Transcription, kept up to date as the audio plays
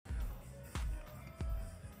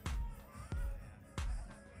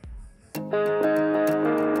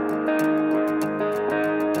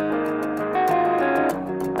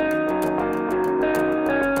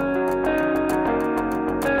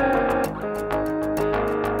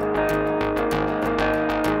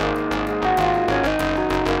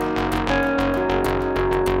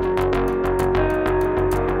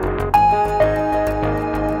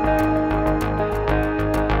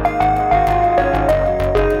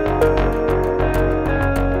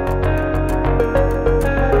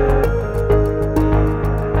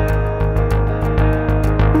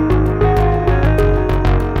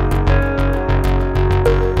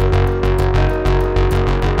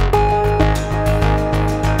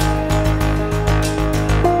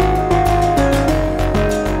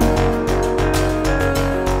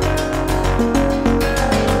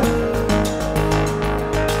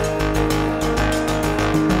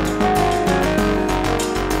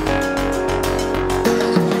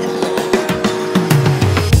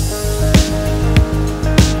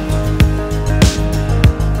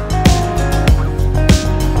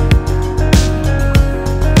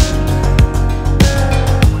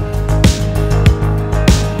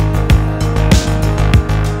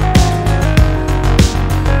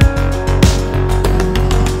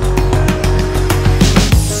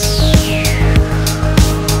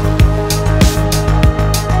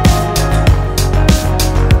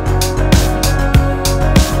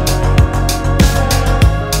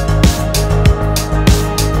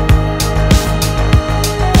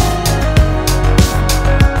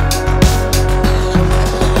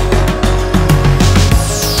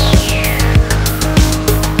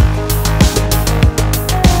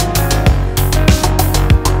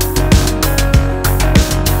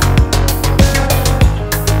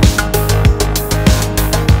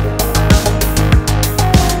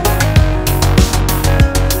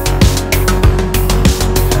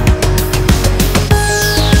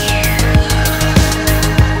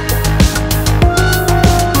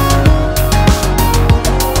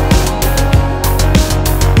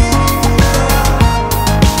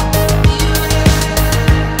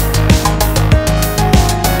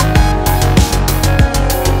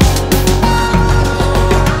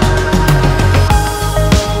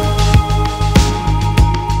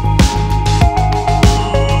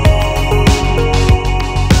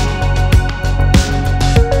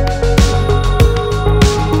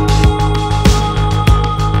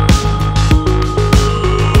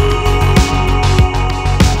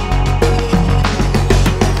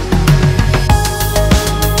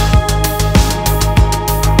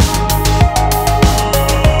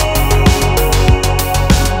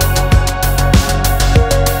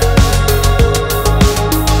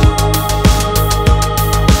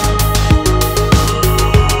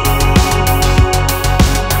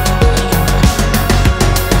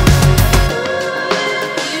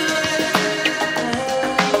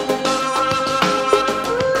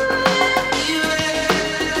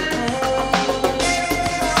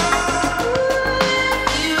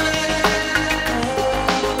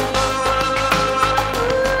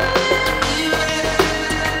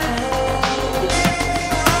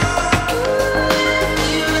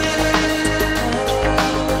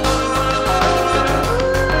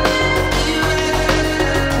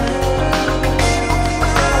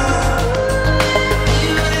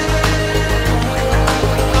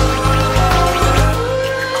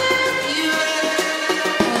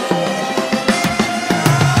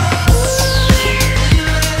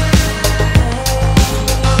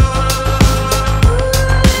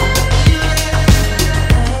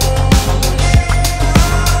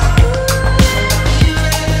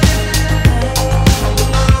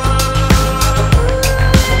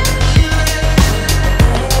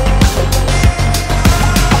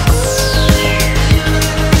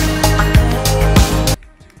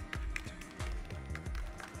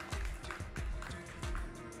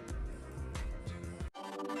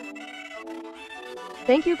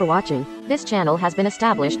Thank you for watching. This channel has been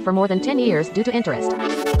established for more than 10 years due to interest.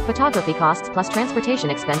 Photography costs plus transportation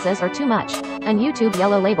expenses are too much. And YouTube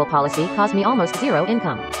yellow label policy caused me almost zero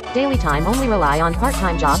income. Daily time only rely on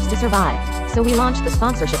part-time jobs to survive. So we launched the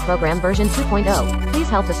sponsorship program version 2.0. Please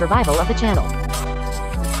help the survival of the channel.